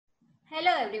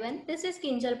Hello everyone, this is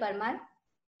Kinjal Parmar.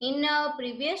 In a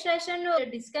previous session, we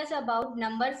discussed about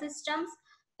number systems,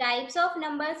 types of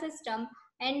number system,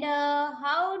 and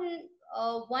how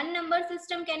one number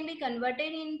system can be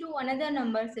converted into another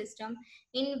number system,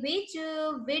 in which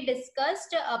we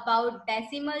discussed about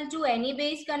decimal to any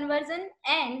base conversion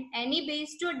and any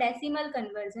base to decimal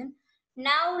conversion.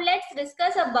 Now let's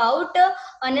discuss about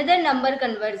another number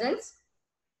conversions.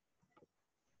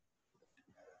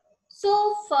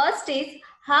 So first is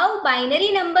how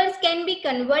binary numbers can be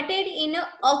converted in an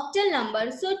octal number.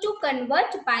 So to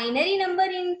convert binary number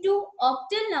into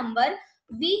octal number,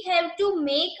 we have to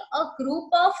make a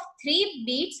group of 3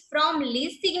 bits from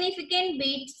least significant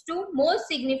bits to most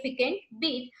significant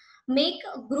bit. Make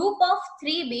a group of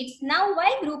 3 bits. Now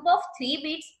why group of 3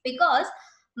 bits? Because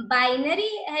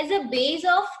binary has a base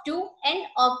of 2 and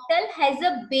octal has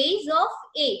a base of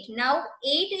 8. Now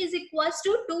 8 is equals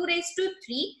to 2 raised to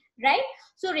 3. Right?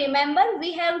 So remember,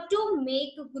 we have to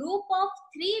make a group of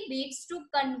 3 bits to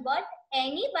convert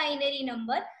any binary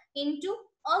number into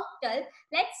octal.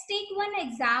 Let's take one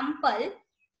example.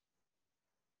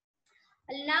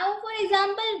 Now, for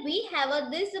example, we have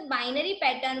this binary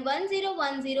pattern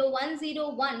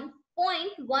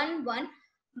 101010.11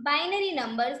 binary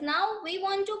numbers. Now, we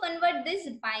want to convert this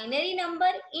binary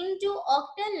number into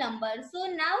octal number. So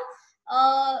now,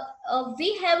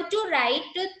 we have to write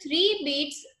 3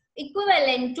 bits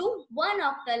equivalent to one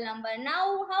octal number.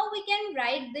 Now how we can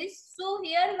write this? So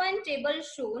here one table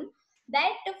shown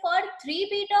that for 3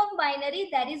 bit of binary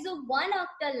there is a one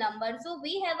octal number. So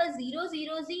we have a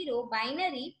 000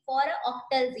 binary for a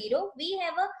octal 0. We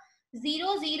have a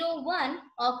 001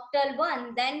 octal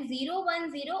 1, then 010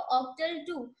 octal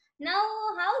 2. Now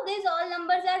how these all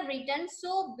numbers are written?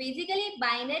 So basically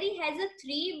binary has a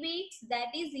 3 bits,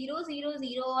 that is 000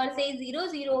 or say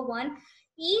 001.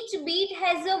 Each bit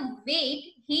has a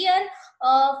weight. Here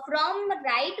from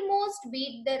rightmost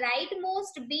bit, the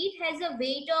rightmost bit has a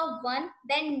weight of 1,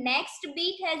 then next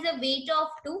bit has a weight of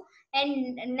 2,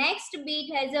 and next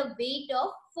bit has a weight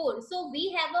of 4. So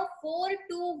we have a 4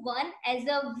 to 1 as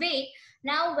a weight.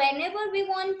 Now whenever we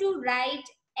want to write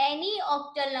any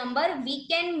octal number, we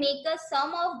can make a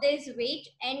sum of this weight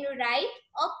and write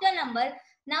octal number.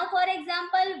 Now for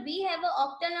example, we have a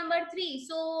octal number 3.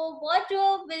 So what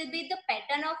will be the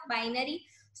pattern of binary?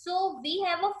 So we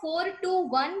have a 4 to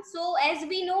 1. So as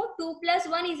we know, 2 plus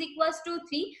 1 is equals to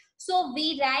 3. So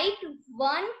we write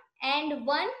 1 and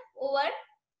 1 over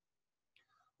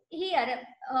here.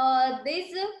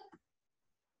 This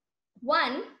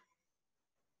 1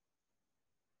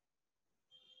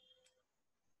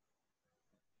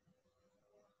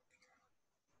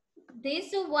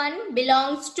 this one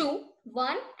belongs to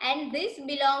 1 and this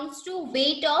belongs to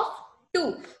weight of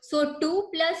 2. So 2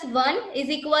 plus 1 is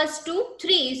equals to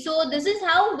 3. So this is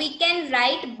how we can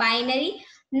write binary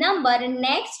number.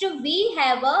 Next we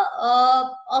have a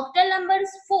octal number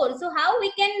 4. So how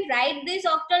we can write this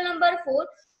octal number 4?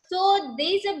 So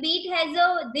this bit has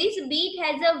a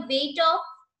weight of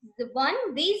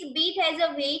 1, this bit has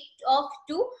a weight of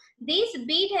 2, this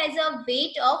bit has a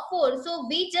weight of 4. So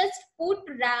we just put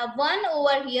 1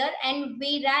 over here and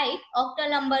we write octal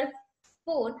number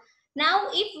 4. Now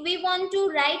if we want to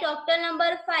write octal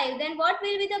number 5, then what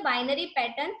will be the binary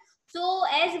pattern? So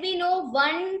as we know,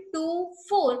 1, 2,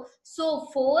 4. So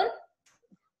 4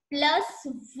 plus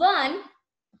 1,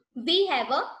 we have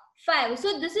a 5.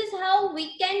 So this is how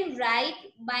we can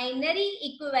write binary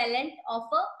equivalent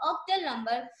of a octal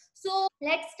number. So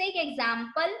let's take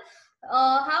example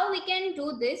how we can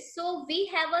do this. So we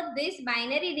have this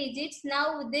binary digits.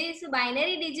 Now this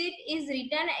binary digit is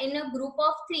written in a group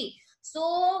of 3.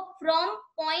 So from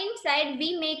point side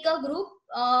we make a group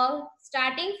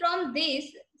starting from this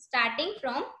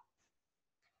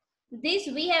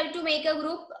we have to make a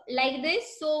group like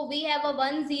this. So we have a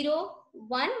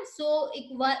 101. So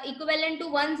equivalent to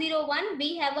 101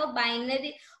 we have a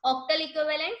binary octal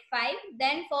equivalent 5.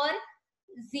 Then for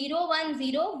 010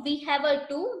 we have a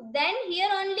 2. Then here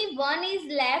only 1 is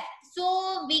left,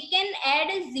 so we can add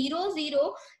a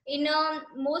 00 in a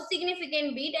most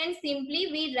significant bit and simply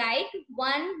we write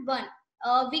 11.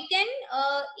 We can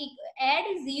add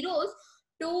zeros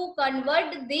to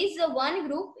convert this one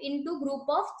group into group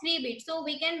of 3 bits. So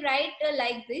we can write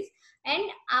like this, and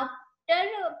after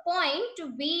point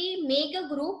we make a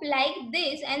group like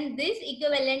this, and this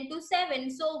equivalent to 7.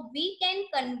 So we can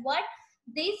convert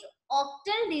this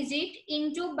octal digit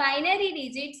into binary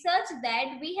digit such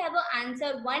that we have an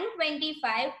answer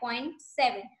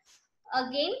 125.7.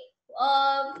 Again,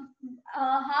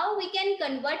 how we can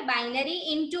convert binary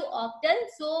into octal.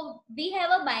 So we have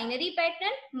a binary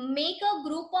pattern. Make a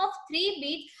group of 3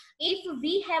 bits. If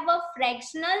we have a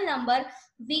fractional number,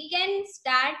 we can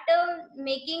start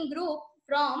making group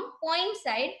from point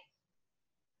side.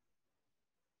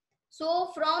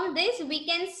 So from this we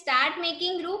can start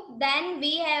making group. Then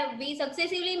we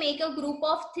successively make a group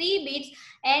of 3 bits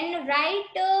and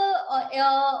write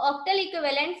octal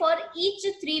equivalent for each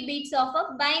 3 bits of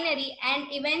a binary, and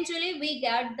eventually we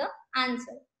get the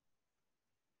answer.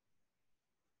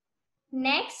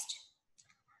 Next,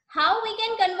 how we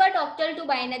can convert octal to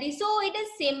binary? So it is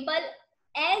simple.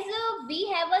 As we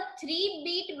have a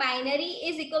 3-bit binary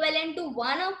is equivalent to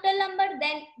 1 octal number,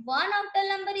 then 1 octal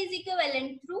number is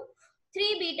equivalent to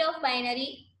 3 bit of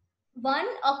binary. 1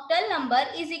 octal number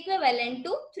is equivalent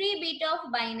to 3 bit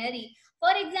of binary.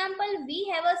 For example, we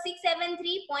have a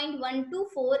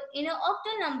 673.124 in an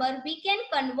octal number. We can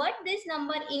convert this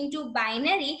number into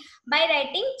binary by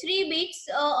writing 3 bits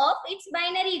of its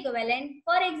binary equivalent.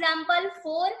 For example,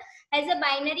 4 has a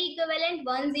binary equivalent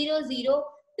 100,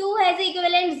 2 has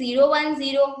equivalent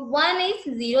 010, 1 is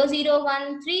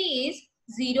 001, 3 is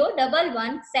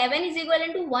 011, 7 is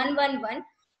equivalent to 111,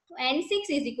 and 6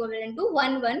 is equivalent to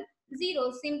 110.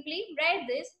 Simply write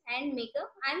this and make an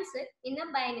answer in a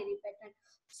binary pattern.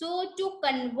 So to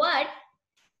convert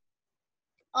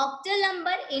octal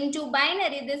number into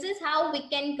binary, this is how we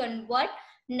can convert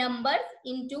numbers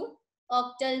into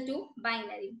octal to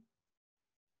binary.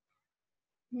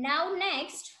 Now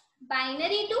next,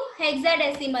 binary to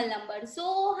hexadecimal number.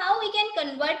 So how we can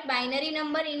convert binary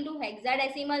number into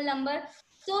hexadecimal number?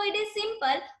 So it is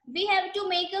simple. We have to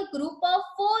make a group of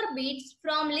 4 bits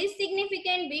from least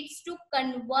significant bits to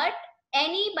convert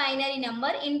any binary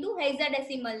number into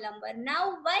hexadecimal number.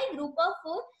 Now why group of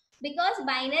 4? Because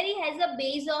binary has a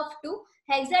base of 2,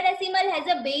 hexadecimal has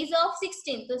a base of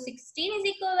 16. So 16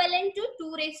 is equivalent to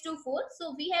 2 raised to 4.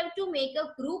 So we have to make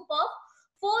a group of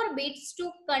 4 bits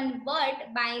to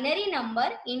convert binary number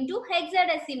into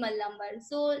hexadecimal number.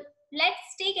 So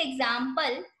let's take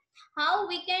example how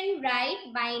we can write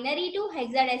binary to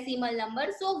hexadecimal number.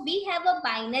 So we have a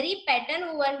binary pattern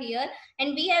over here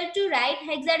and we have to write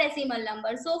hexadecimal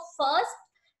number. So first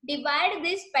divide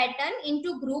this pattern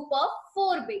into group of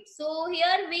 4 bits. So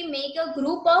here we make a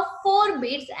group of 4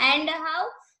 bits, and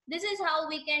this is how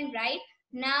we can write.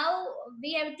 Now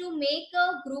we have to make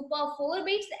a group of 4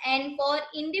 bits, and for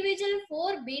individual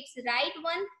 4 bits write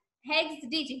one hex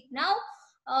digit. Now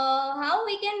how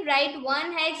we can write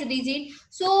one hex digit?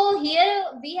 So here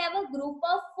we have a group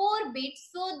of 4 bits.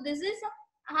 So this is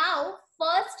how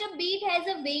first bit has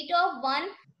a weight of 1.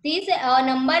 This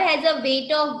number has a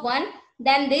weight of 1.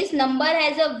 Then this number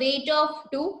has a weight of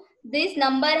 2. This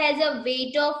number has a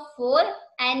weight of 4.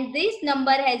 And this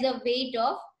number has a weight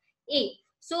of 8.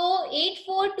 So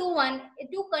 8421,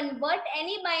 to convert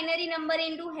any binary number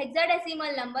into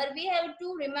hexadecimal number, we have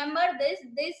to remember this.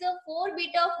 This 4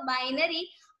 bit of binary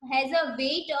has a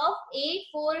weight of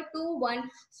 8421.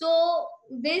 So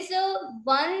this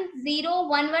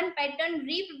 1011 pattern,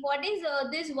 what is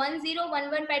this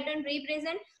 1011 pattern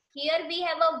represent? Here we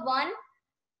have a 1,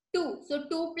 2. So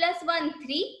 2 plus 1,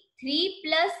 3. 3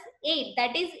 plus 8,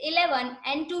 that is 11.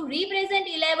 And to represent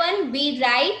 11, we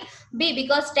write B,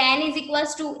 because 10 is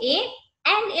equals to A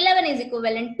and 11 is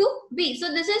equivalent to B.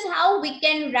 So this is how we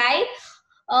can write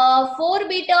 4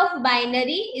 bit of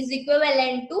binary is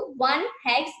equivalent to 1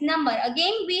 hex number.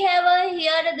 Again we have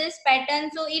here this pattern.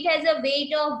 So it has a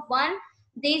weight of 1.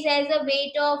 This has a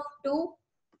weight of 2.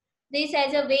 This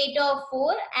has a weight of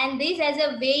 4. And this has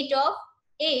a weight of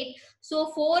 8.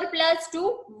 So 4 plus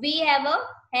 2, we have a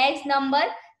hex number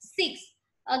 6.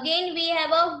 Again we have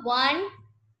a 1,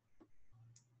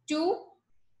 2,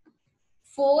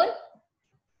 4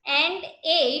 and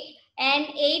 8. And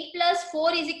 8 plus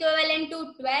 4 is equivalent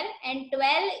to 12. And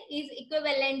 12 is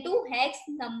equivalent to hex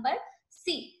number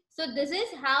C. So this is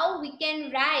how we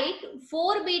can write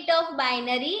 4 bit of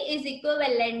binary is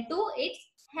equivalent to its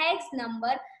hex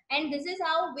number. And this is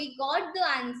how we got the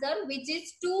answer, which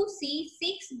is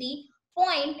 2C6D.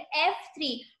 Point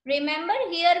F3. Remember,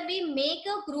 here we make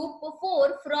a group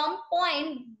 4 from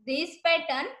point this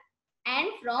pattern and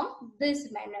from this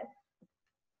manner.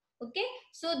 Okay,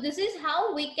 so this is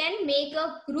how we can make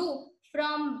a group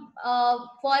from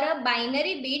for a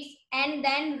binary bits, and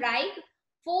then write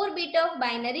 4 bit of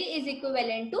binary is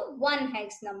equivalent to 1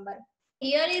 hex number.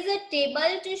 Here is a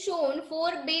table to show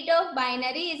 4 bit of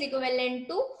binary is equivalent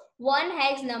to 1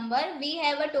 hex number. We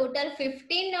have a total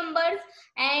 15 numbers,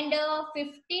 and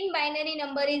 15 binary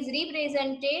number is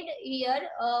represented here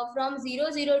from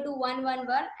 00 to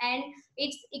 111, and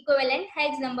its equivalent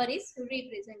hex number is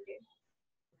represented.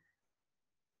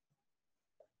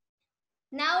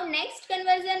 Now next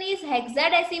conversion is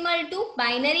hexadecimal to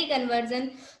binary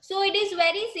conversion. So it is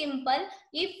very simple.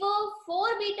 If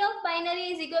 4 bit of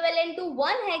binary is equivalent to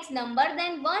 1 hex number,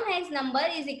 then 1 hex number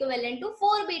is equivalent to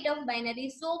 4 bit of binary.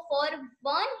 So for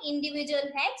one individual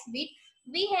hex bit,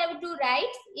 we have to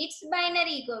write its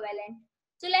binary equivalent.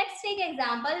 So let's take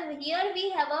example. Here we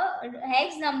have a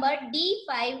hex number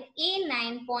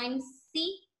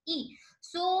D5A9.CE.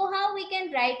 So how we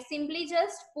can write? Simply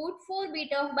just put 4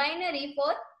 bit of binary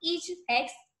for each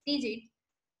hex digit.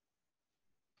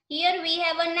 Here we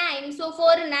have a 9. So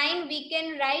for 9 we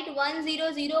can write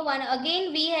 1001.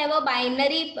 Again we have a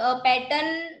binary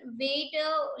pattern weight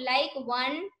like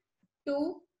 1,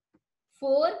 2,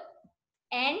 4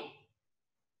 and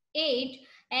 8,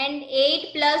 and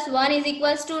 8 plus 1 is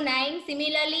equals to 9.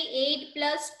 Similarly 8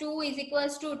 plus 2 is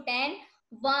equals to 10.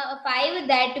 5,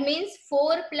 that means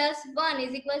 4 plus 1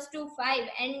 is equals to 5,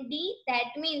 and D,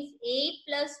 that means 8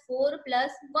 plus 4 plus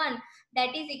 1,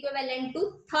 that is equivalent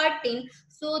to 13.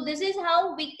 So this is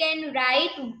how we can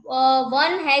write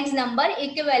one hex number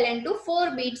equivalent to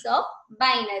 4 bits of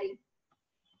binary.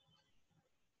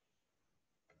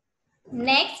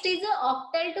 Next is a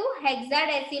octal to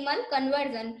hexadecimal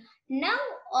conversion. Now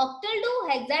octal to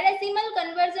hexadecimal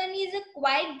conversion is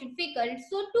quite difficult.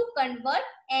 So to convert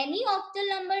any octal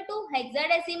number to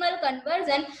hexadecimal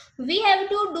conversion, we have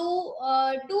to do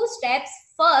two steps.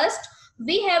 First,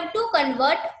 we have to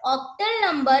convert octal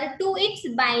number to its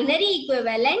binary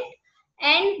equivalent,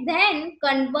 and then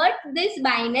convert this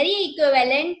binary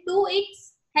equivalent to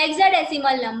its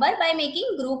hexadecimal number by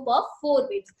making group of 4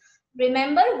 bits.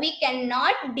 Remember, we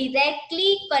cannot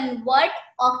directly convert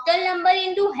octal number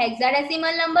into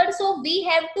hexadecimal number. So we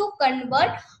have to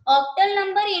convert octal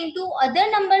number into other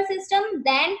number system,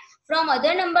 then from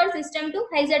other number system to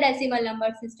hexadecimal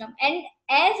number system. And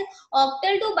as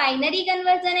octal to binary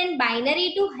conversion and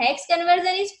binary to hex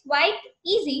conversion is quite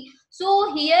easy,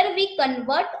 so here we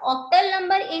convert octal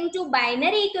number into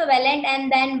binary equivalent,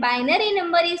 and then binary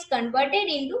number is converted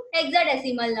into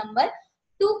hexadecimal number.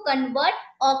 To convert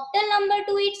octal number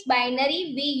to its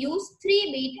binary, we use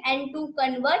 3 bit, and to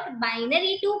convert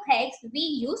binary to hex, we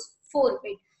use 4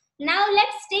 bit. Now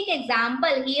let's take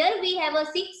example. Here we have a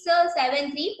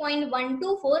 673.124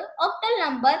 octal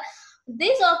number.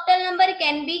 This octal number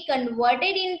can be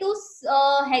converted into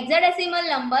hexadecimal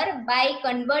number by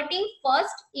converting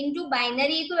first into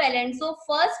binary equivalent. So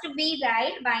first we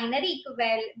write binary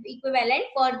equivalent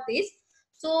for this.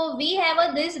 So we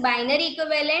have this binary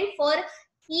equivalent for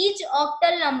each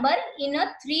octal number in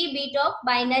a 3 bit of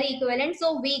binary equivalent.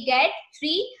 So we get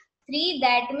 3.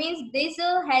 That means this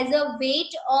has a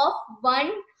weight of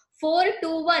 1, 4,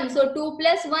 2, 1. So 2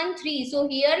 plus 1, 3. So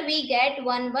here we get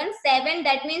 1, 1, 7.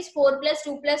 That means 4 plus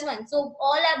 2 plus 1. So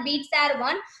all our bits are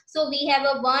 1. So we have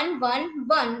a 1, 1,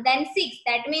 1. Then 6.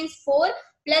 That means 4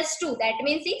 plus 2. That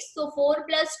means 6. So 4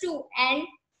 plus 2, and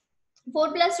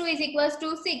 4 plus 2 is equals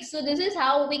to 6. So this is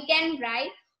how we can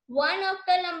write one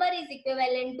octal number is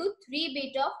equivalent to 3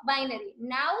 bit of binary.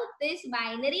 Now this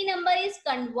binary number is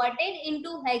converted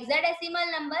into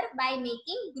hexadecimal number by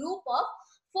making group of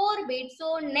 4 bits.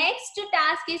 So next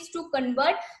task is to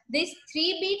convert this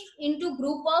 3 bits into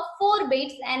group of 4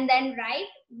 bits, and then write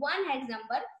one hex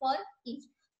number for each.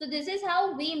 So this is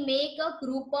how we make a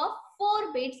group of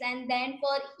 4 bits, and then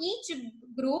for each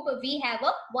group we have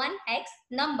a 1 hex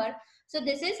number. So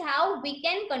this is how we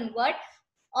can convert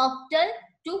octal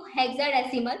to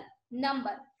hexadecimal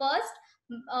number. First,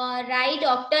 write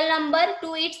octal number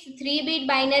to its 3 bit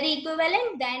binary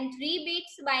equivalent. Then 3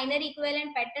 bits binary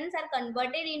equivalent patterns are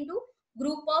converted into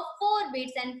group of 4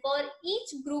 bits, and for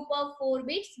each group of 4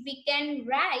 bits we can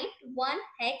write one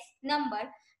hex number,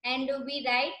 and we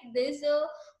write this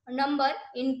number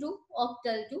into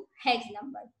octal to hex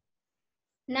number.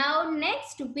 Now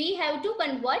next we have to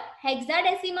convert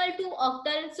hexadecimal to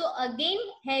octal. So again,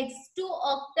 hex to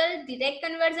octal direct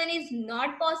conversion is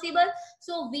not possible.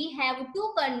 So we have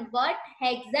to convert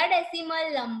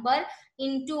hexadecimal number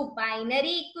into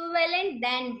binary equivalent,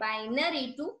 then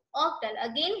binary to octal.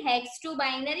 Again, hex to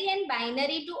binary and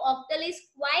binary to octal is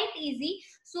quite easy.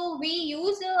 So we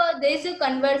use this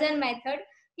conversion method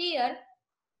here.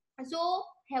 So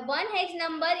one hex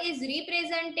number is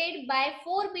represented by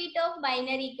 4 bit of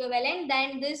binary equivalent.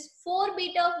 Then this 4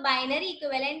 bit of binary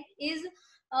equivalent is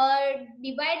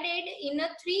divided in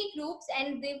 3 groups,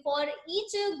 and for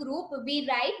each group we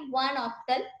write one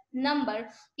octal number.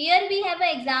 Here we have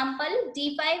an example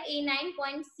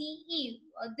D5A9.CE.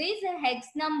 This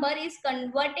hex number is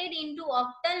converted into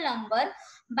octal number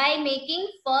by making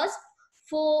first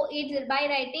by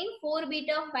writing 4 bit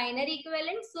of binary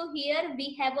equivalent. So here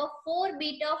we have a 4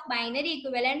 bit of binary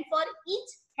equivalent for each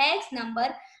hex number.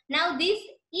 Now this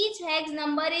each hex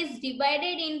number is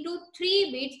divided into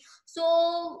 3 bits.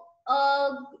 So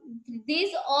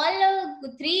these all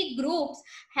 3 groups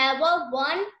have a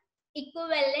one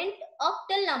equivalent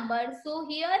octal number. So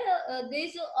here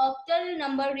this octal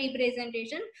number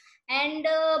representation, and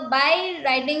by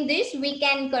writing this we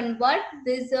can convert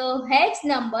this hex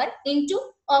number into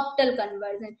octal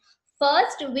conversion.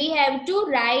 First we have to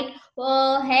write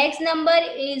hex number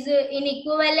is in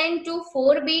equivalent to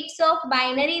 4 bits of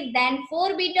binary. Then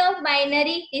 4 bit of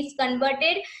binary is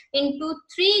converted into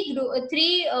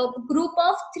group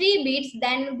of 3 bits.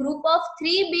 Then group of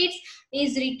 3 bits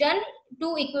is written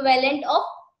to equivalent of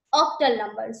octal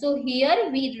number. So here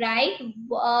we write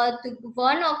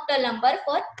one octal number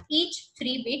for each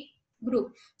 3 bit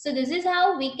group. So this is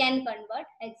how we can convert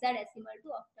hexadecimal to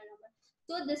octal number.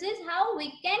 So this is how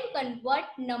we can convert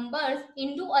numbers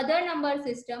into other number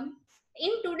system.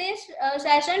 In today's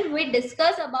session, we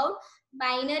discuss about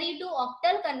binary to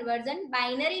octal conversion.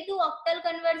 Binary to octal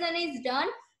conversion is done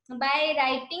by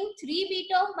writing 3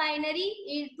 bit of binary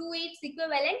to its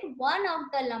equivalent one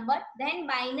octal number. Then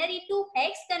binary to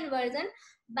hex conversion.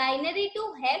 Binary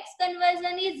to hex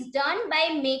conversion is done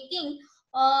by making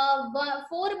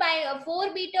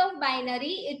 4 bit of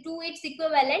binary to its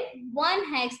equivalent one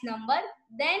hex number.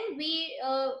 Then we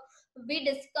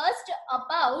discussed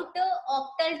about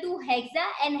octal to hexa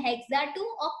and hexa to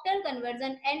octal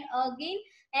conversion. And again,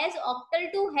 as octal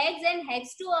to hex and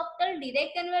hex to octal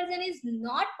direct conversion is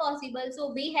not possible,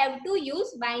 so we have to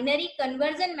use binary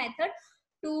conversion method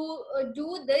to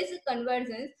do these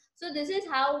conversions. So this is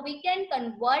how we can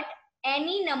convert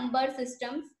any number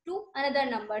systems to another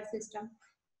number system.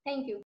 Thank you.